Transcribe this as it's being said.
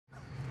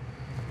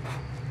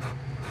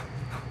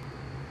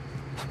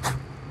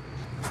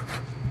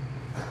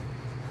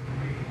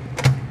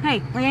Hey,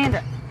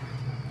 Leandra.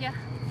 Yeah.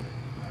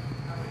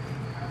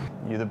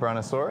 You the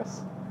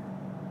Brontosaurus?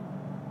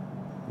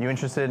 You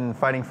interested in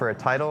fighting for a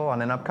title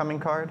on an upcoming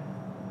card?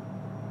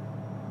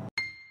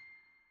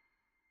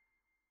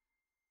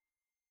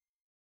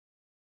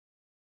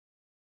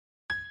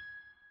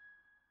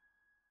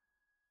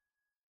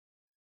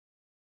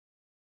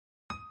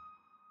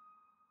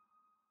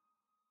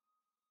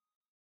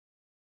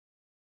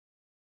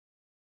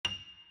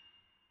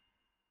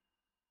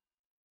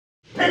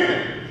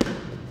 Pittman!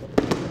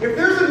 If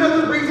there's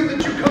another reason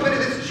that you come into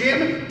this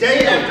gym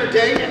day after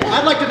day,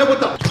 I'd like to know what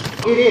the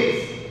f it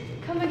is.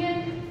 Come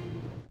again?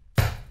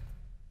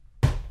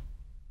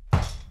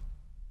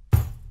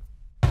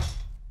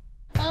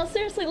 Oh,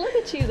 seriously, look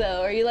at you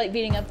though. Are you like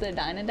beating up the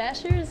Dyna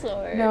Dashers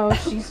or? No,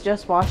 she's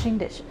just washing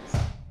dishes.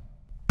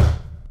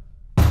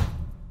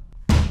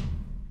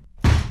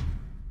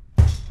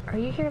 Are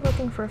you here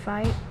looking for a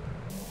fight?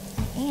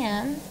 I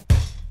am.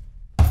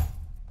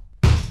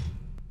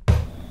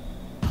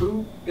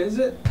 Who is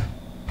it?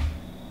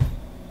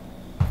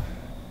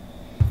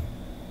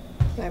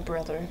 My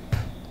brother.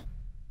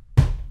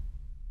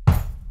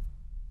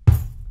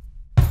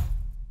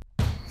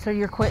 So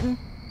you're quitting?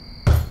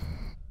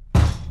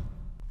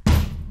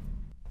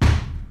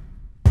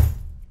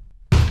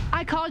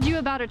 I called you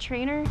about a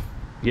trainer.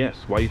 Yes,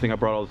 why do you think I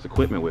brought all this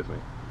equipment with me?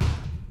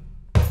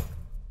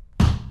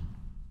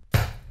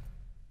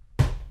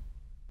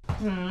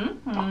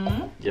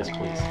 Yes,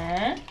 please.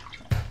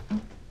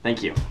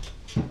 Thank you.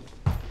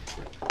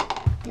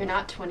 You're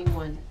not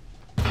 21.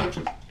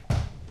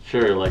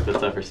 Sure, like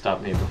that's ever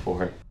stopped me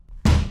before.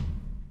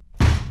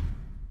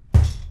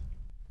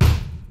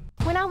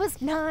 When I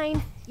was 9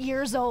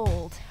 years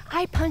old,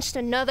 I punched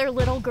another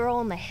little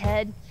girl in the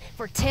head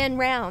for 10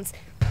 rounds,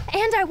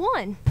 and I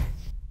won.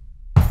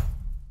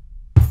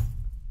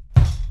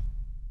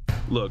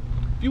 Look,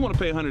 if you want to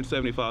pay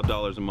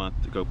 $175 a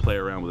month to go play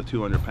around with a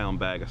 200-pound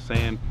bag of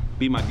sand,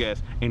 be my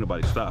guest, ain't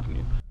nobody stopping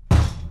you.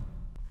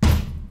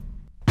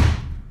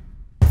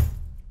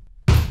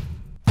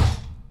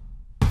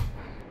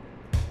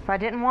 If I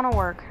didn't want to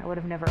work, I would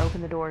have never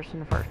opened the doors in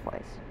the first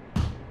place.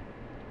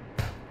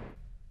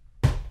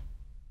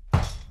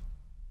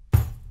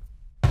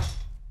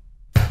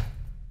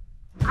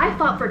 I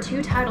fought for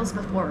 2 titles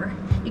before.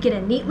 You get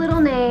a neat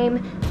little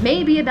name,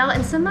 maybe a belt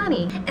and some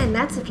money, and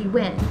that's if you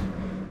win.